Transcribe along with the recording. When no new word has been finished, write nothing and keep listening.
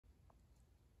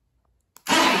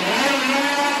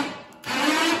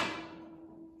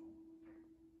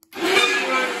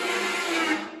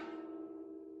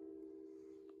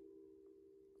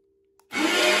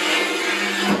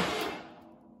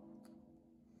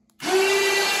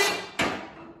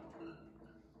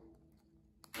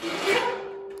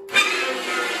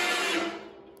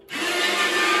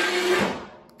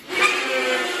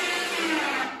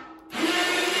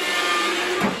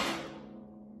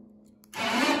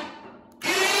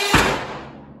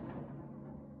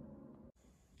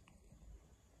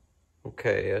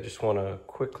Okay, I just want to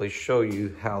quickly show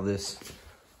you how this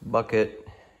bucket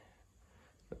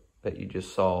that you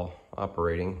just saw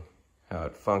operating, how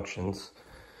it functions.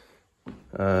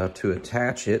 To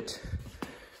attach it,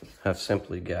 I've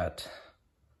simply got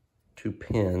 2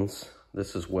 pins.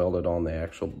 This is welded on the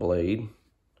actual blade.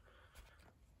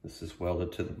 This is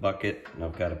welded to the bucket, and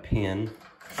I've got a pin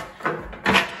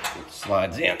that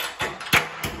slides in.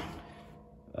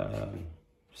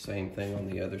 Same thing on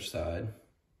the other side.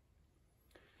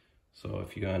 So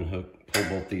if you pull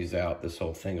both these out, this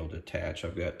whole thing will detach.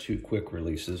 I've got 2 quick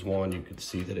releases. One, you could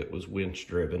see that it was winch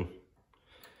driven.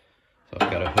 So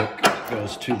I've got a hook that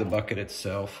goes to the bucket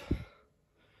itself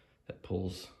that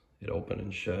pulls it open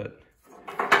and shut.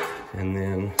 And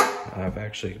then I've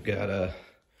actually got I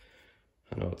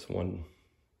know it's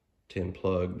 110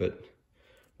 plug, but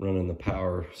running the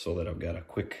power so that I've got a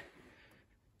quick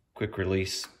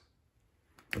release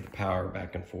of the power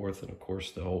back and forth. And of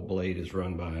course the whole blade is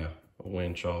run by a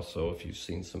winch also, if you've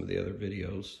seen some of the other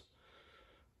videos.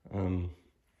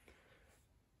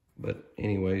 But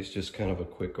anyways, just kind of a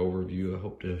quick overview. I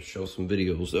hope to show some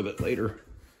videos of it later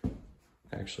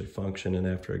actually functioning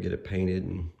after I get it painted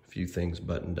and a few things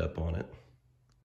buttoned up on it.